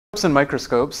Telescopes and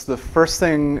microscopes, the first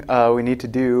thing we need to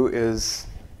do is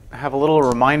have a little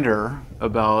reminder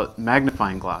about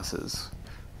magnifying glasses,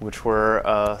 which were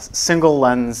a single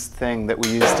lens thing that we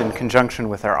used in conjunction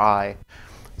with our eye.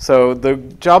 So the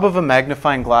job of a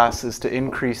magnifying glass is to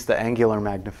increase the angular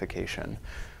magnification.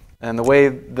 And the way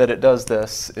that it does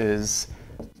this is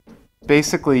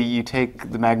basically you take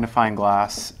the magnifying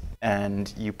glass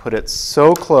and you put it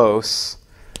so close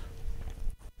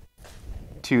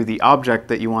to the object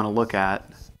that you want to look at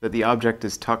that the object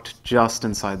is tucked just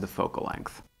inside the focal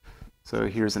length. So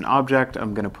here's an object,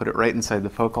 I'm going to put it right inside the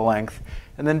focal length.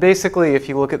 And then basically if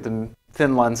you look at the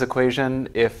thin lens equation,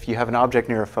 if you have an object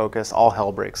near a focus, all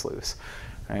hell breaks loose.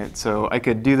 Right? So I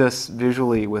could do this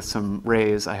visually with some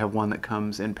rays. I have one that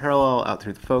comes in parallel out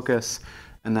through the focus,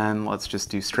 and then let's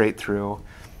just do straight through.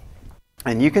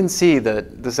 And you can see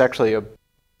that this is actually a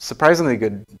surprisingly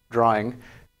good drawing.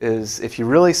 Is if you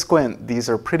really squint, these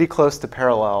are pretty close to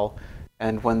parallel,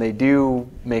 and when they do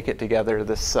make it together,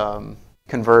 this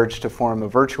converge to form a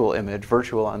virtual image,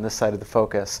 virtual on this side of the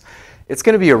focus, it's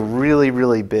going to be a really,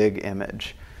 really big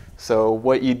image. So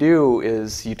what you do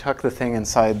is you tuck the thing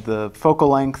inside the focal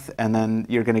length, and then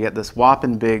you're going to get this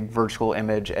whopping big virtual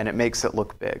image, and it makes it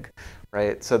look big,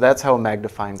 right? So that's how a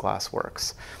magnifying glass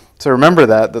works. So remember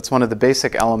that. That's one of the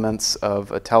basic elements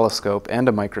of a telescope and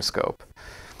a microscope.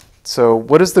 So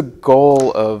what is the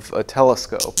goal of a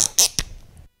telescope?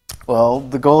 Well,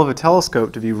 the goal of a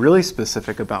telescope, to be really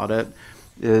specific about it,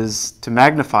 is to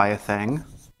magnify a thing.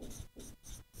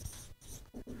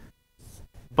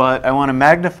 But I want to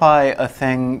magnify a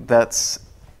thing that's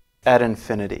at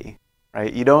infinity,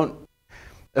 right? You don't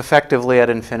effectively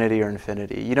at infinity or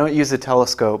infinity. You don't use a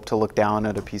telescope to look down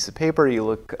at a piece of paper. You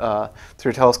look through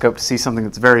a telescope to see something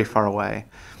that's very far away.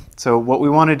 So what we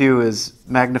want to do is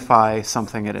magnify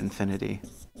something at infinity.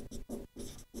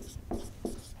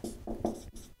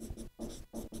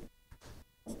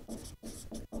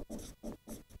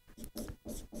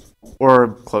 Or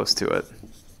close to it.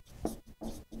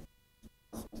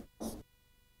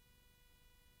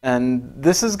 And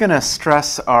this is going to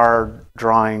stress our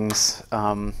drawings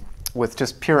with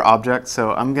just pure objects.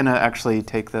 So I'm going to actually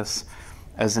take this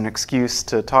as an excuse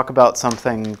to talk about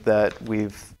something that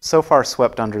we've so far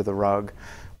swept under the rug,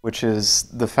 which is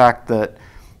the fact that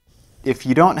if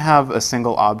you don't have a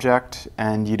single object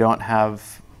and you don't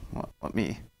have, well,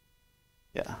 if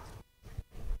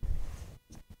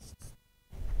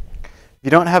you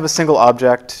don't have a single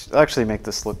object, I'll actually make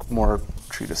this look more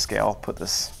true to scale. Put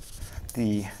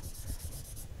the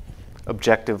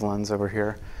objective lens over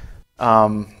here.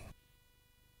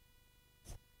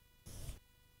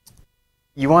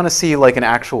 You want to see like an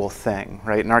actual thing,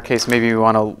 right? In our case, maybe we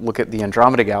want to look at the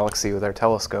Andromeda Galaxy with our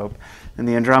telescope, and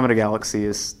the Andromeda Galaxy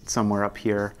is somewhere up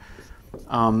here.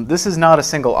 This is not a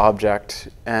single object,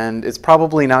 and it's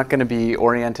probably not going to be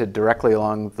oriented directly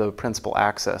along the principal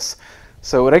axis.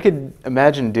 So what I could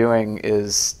imagine doing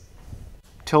is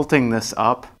tilting this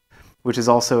up, which is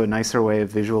also a nicer way of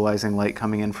visualizing light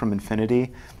coming in from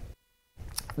infinity.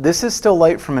 This is still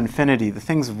light from infinity. The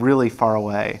thing's really far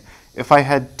away. If I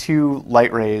had two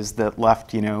light rays that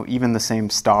left, even the same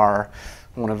star,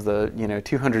 one of the,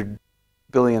 200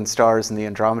 billion stars in the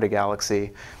Andromeda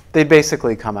Galaxy, they'd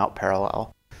basically come out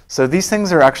parallel. So these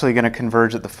things are actually going to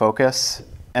converge at the focus,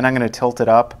 and I'm going to tilt it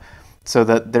up so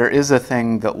that there is a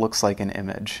thing that looks like an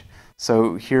image.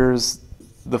 So here's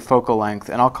the focal length,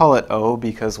 and I'll call it O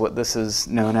because what this is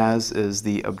known as is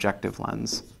the objective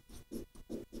lens.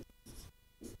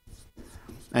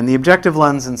 And the objective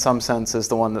lens, in some sense, is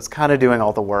the one that's kind of doing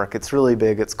all the work. It's really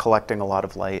big. It's collecting a lot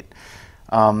of light.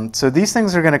 So these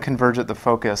things are going to converge at the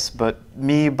focus, but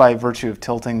me, by virtue of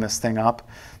tilting this thing up,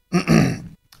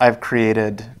 I've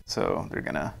created, so they're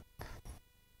going to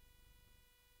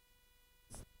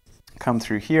come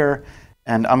through here,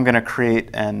 and I'm going to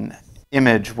create an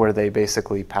image where they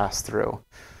basically pass through.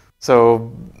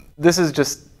 So this is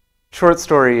just, short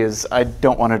story is I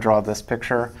don't want to draw this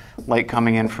picture. Light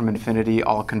coming in from infinity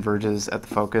all converges at the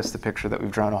focus, the picture that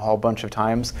we've drawn a whole bunch of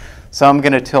times. So I'm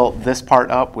going to tilt this part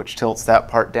up, which tilts that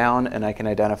part down, and I can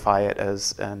identify it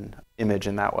as an image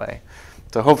in that way.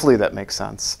 So hopefully that makes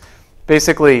sense.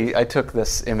 Basically, I took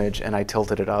this image and I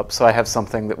tilted it up, so I have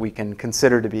something that we can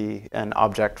consider to be an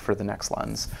object for the next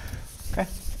lens. Okay.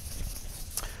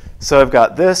 So I've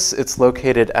got this. It's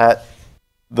located at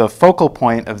the focal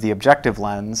point of the objective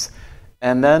lens,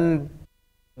 and then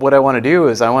what I want to do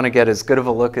is I want to get as good of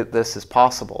a look at this as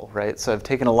possible, right? So I've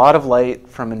taken a lot of light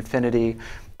from infinity,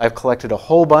 I've collected a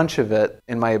whole bunch of it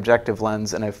in my objective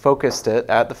lens, and I've focused it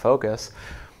at the focus,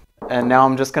 and now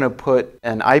I'm just going to put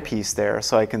an eyepiece there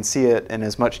so I can see it in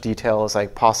as much detail as I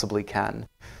possibly can.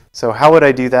 So how would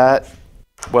I do that?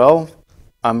 Well,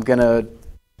 I'm going to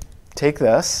take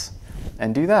this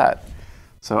and do that.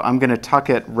 So I'm going to tuck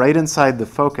it right inside the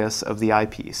focus of the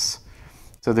eyepiece.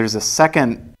 So there's a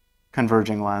second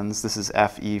converging lens. This is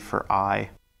FE for eye.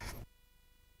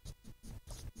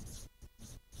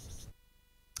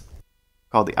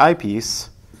 Called the eyepiece.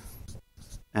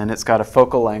 And it's got a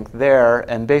focal length there.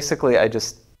 And basically, I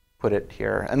just put it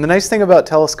here. And the nice thing about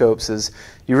telescopes is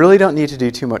you really don't need to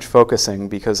do too much focusing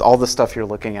because all the stuff you're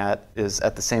looking at is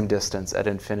at the same distance at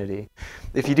infinity.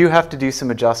 If you do have to do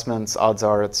some adjustments, odds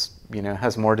are it's,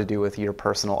 has more to do with your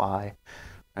personal eye.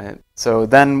 Right? So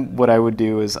then what I would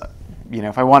do is,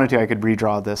 if I wanted to, I could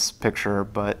redraw this picture,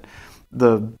 but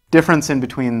the difference in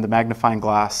between the magnifying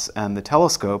glass and the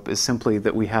telescope is simply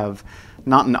that we have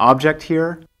not an object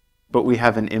here, but we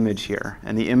have an image here.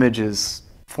 And the image is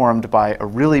formed by a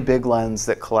really big lens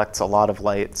that collects a lot of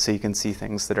light, so you can see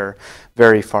things that are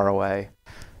very far away.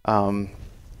 And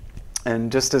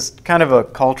just as kind of a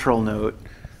cultural note,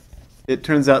 it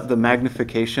turns out the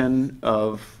magnification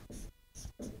of,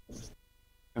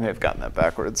 I may have gotten that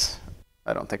backwards.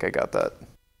 I don't think I got that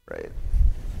right.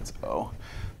 It's O.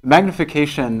 The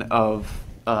magnification of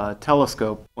a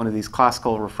telescope, one of these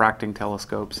classical refracting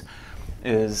telescopes,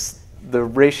 is the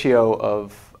ratio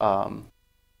of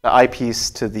the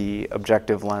eyepiece to the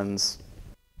objective lens.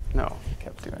 No, I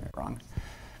kept doing it wrong.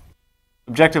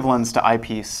 Objective lens to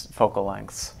eyepiece focal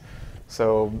lengths.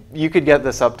 So you could get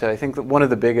this up to, I think, one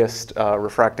of the biggest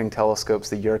refracting telescopes,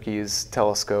 the Yerkes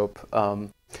telescope.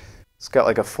 It's got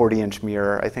like a 40-inch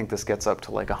mirror. I think this gets up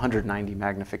to like 190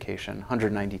 magnification,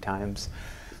 190 times.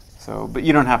 So, but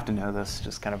you don't have to know this,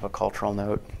 just kind of a cultural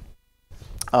note.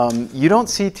 You don't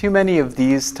see too many of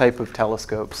these type of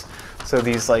telescopes. So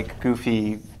these like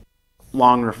goofy,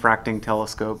 long refracting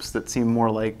telescopes that seem more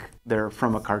like they're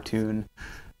from a cartoon.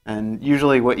 And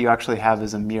usually what you actually have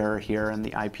is a mirror here and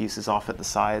the eyepiece is off at the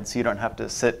side, so you don't have to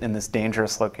sit in this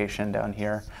dangerous location down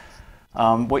here.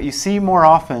 What you see more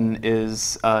often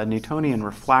is a Newtonian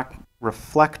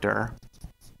reflector.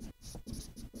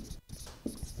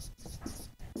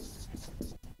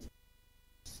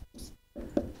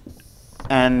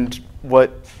 And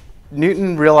what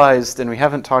Newton realized, and we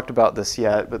haven't talked about this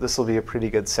yet, but this will be a pretty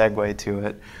good segue to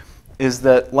it, is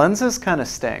that lenses kind of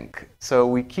stink. So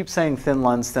we keep saying thin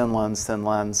lens, thin lens, thin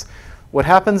lens. What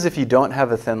happens if you don't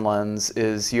have a thin lens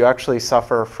is you actually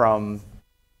suffer from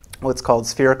what's called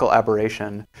spherical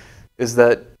aberration, is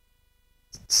that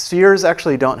spheres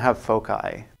actually don't have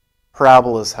foci.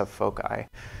 Parabolas have foci.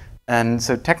 And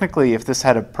so technically, if this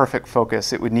had a perfect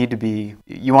focus, it would need to be,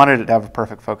 you wanted it to have a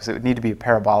perfect focus, it would need to be a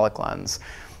parabolic lens.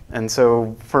 And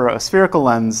so for a spherical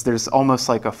lens, there's almost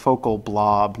like a focal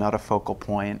blob, not a focal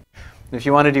point. If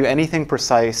you want to do anything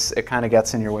precise, it kind of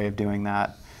gets in your way of doing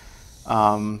that.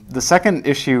 The second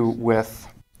issue with,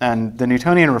 and the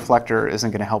Newtonian reflector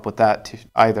isn't going to help with that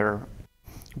either,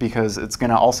 because it's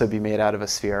going to also be made out of a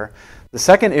sphere. The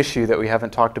second issue that we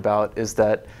haven't talked about is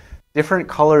that different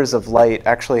colors of light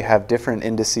actually have different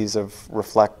indices of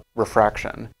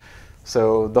refraction.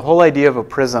 So the whole idea of a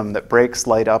prism that breaks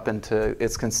light up into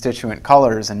its constituent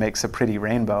colors and makes a pretty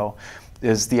rainbow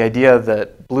is the idea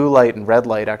that blue light and red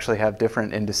light actually have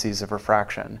different indices of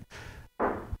refraction.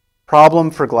 Problem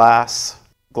for glass.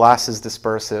 Glass is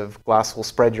dispersive. Glass will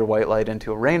spread your white light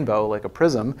into a rainbow like a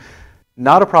prism.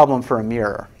 Not a problem for a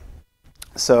mirror.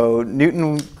 So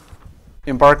Newton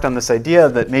embarked on this idea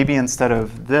that maybe instead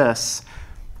of this,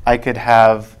 I could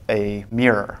have a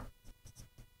mirror.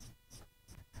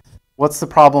 What's the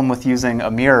problem with using a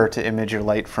mirror to image your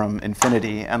light from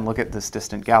infinity and look at this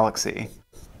distant galaxy?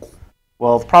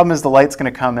 Well, the problem is the light's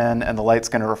going to come in and the light's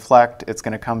going to reflect. It's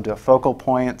going to come to a focal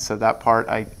point, so that part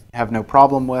I have no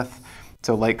problem with.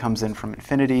 So light comes in from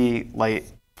infinity, light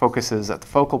focuses at the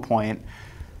focal point.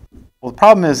 Well, the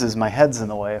problem is my head's in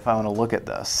the way if I want to look at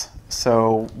this.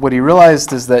 So what he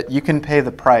realized is that you can pay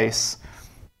the price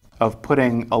of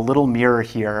putting a little mirror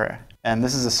here, and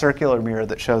this is a circular mirror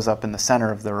that shows up in the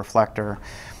center of the reflector,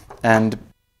 and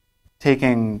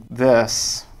taking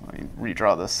this, let me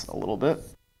redraw this a little bit,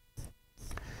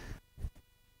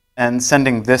 and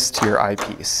sending this to your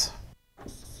eyepiece.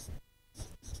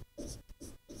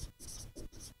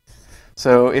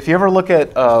 So if you ever look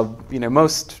at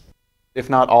most, if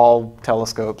not all,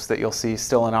 telescopes that you'll see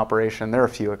still in operation, there are a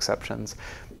few exceptions,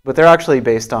 but they're actually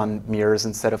based on mirrors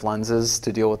instead of lenses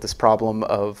to deal with this problem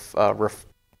of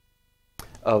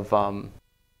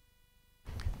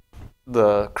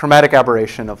the chromatic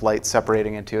aberration of light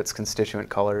separating into its constituent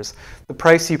colors. The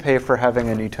price you pay for having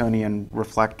a Newtonian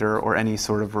reflector or any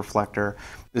sort of reflector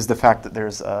is the fact that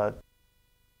there's a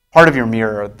part of your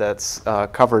mirror that's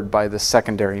covered by this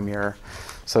secondary mirror.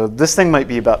 So this thing might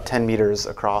be about 10 meters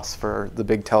across for the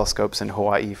big telescopes in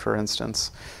Hawaii, for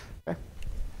instance. Okay.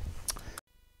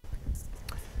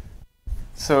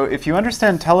 So if you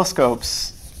understand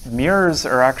telescopes, mirrors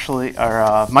are actually,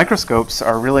 or microscopes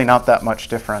are really not that much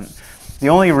different. The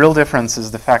only real difference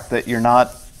is the fact that you're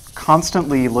not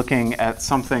constantly looking at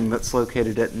something that's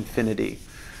located at infinity.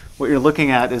 What you're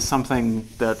looking at is something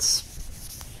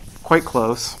that's quite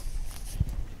close,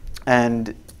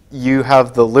 and you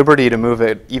have the liberty to move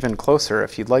it even closer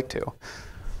if you'd like to.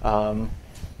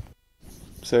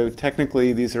 So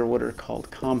technically, these are what are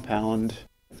called compound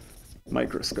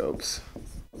microscopes.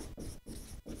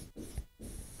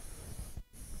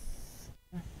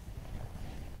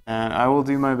 And I will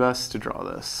do my best to draw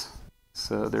this.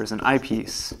 So there's an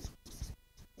eyepiece.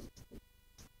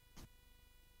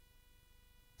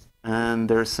 And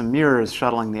there's some mirrors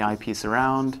shuttling the eyepiece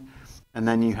around. And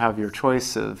then you have your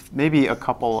choice of maybe a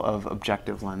couple of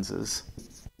objective lenses.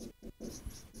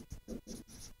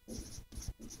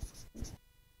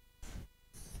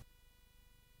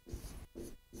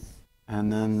 And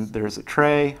then there's a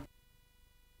tray.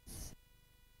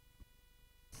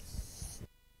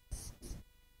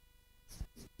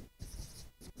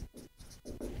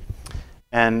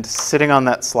 And sitting on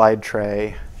that slide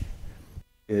tray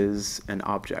is an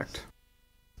object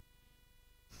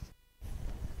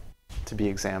to be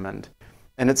examined.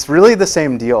 And it's really the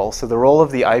same deal. So the role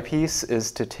of the eyepiece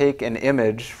is to take an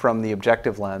image from the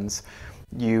objective lens.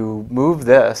 You move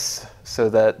this so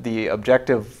that the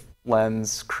objective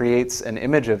lens creates an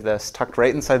image of this tucked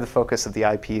right inside the focus of the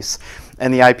eyepiece.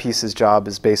 And the eyepiece's job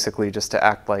is basically just to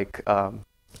act like a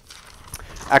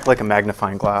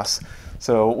magnifying glass.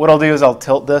 So what I'll do is I'll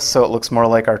tilt this so it looks more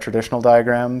like our traditional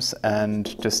diagrams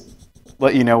and just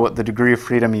let you know what the degree of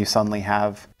freedom you suddenly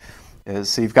have is.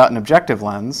 So you've got an objective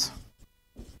lens.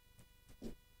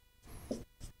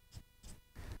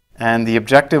 And the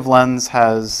objective lens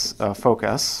has a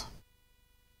focus.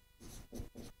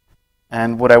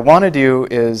 And what I want to do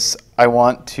is I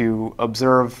want to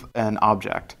observe an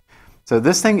object. So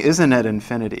this thing isn't at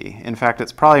infinity. In fact,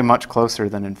 it's probably much closer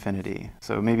than infinity.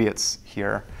 So maybe it's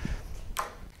here.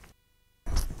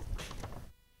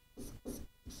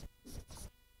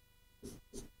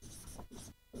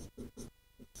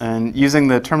 And using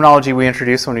the terminology we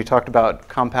introduced when we talked about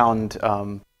compound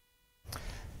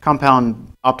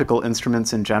optical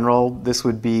instruments in general, this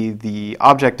would be the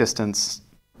object distance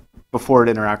before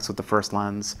it interacts with the first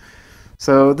lens.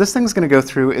 So this thing's going to go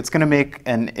through, it's going to make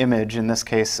an image, in this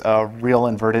case a real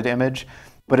inverted image,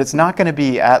 but it's not going to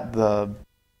be at the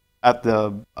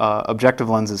objective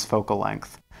lens's focal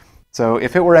length. So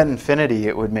if it were at infinity,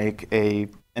 it would make an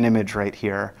image right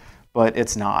here. But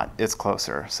it's not, it's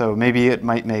closer. So maybe it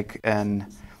might make an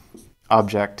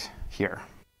object here,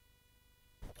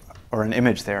 or an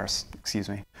image there, excuse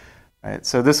me. Right,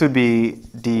 so this would be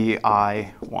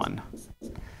DI1.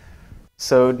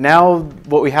 So now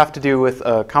what we have to do with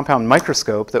a compound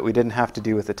microscope that we didn't have to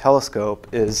do with a telescope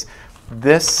is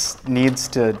this needs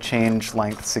to change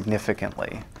length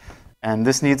significantly. And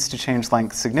this needs to change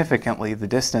length significantly, the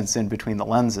distance in between the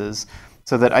lenses,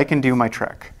 so that I can do my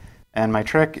trick. And my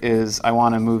trick is I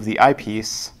want to move the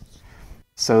eyepiece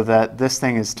so that this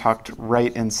thing is tucked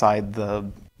right inside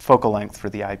the focal length for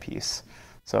the eyepiece.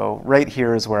 So right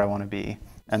here is where I want to be,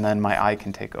 and then my eye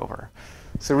can take over.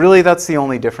 So really that's the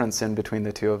only difference in between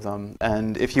the two of them.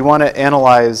 And if you want to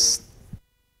analyze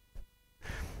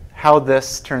how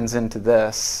this turns into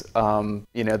this,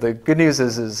 the good news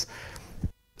is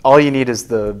all you need is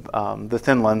the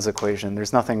thin lens equation.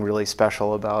 There's nothing really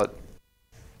special about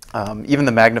even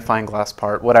the magnifying glass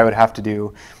part. What I would have to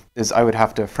do is I would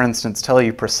have to, for instance, tell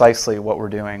you precisely what we're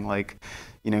doing. Like,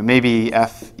 maybe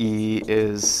FE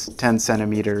is 10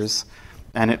 centimeters,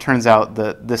 and it turns out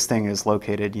that this thing is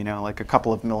located, like a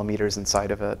couple of millimeters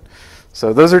inside of it.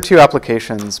 So those are two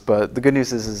applications, but the good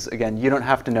news is again, you don't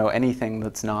have to know anything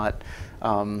that's not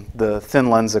the thin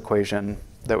lens equation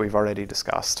that we've already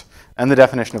discussed, and the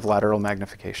definition of lateral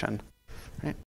magnification. Right?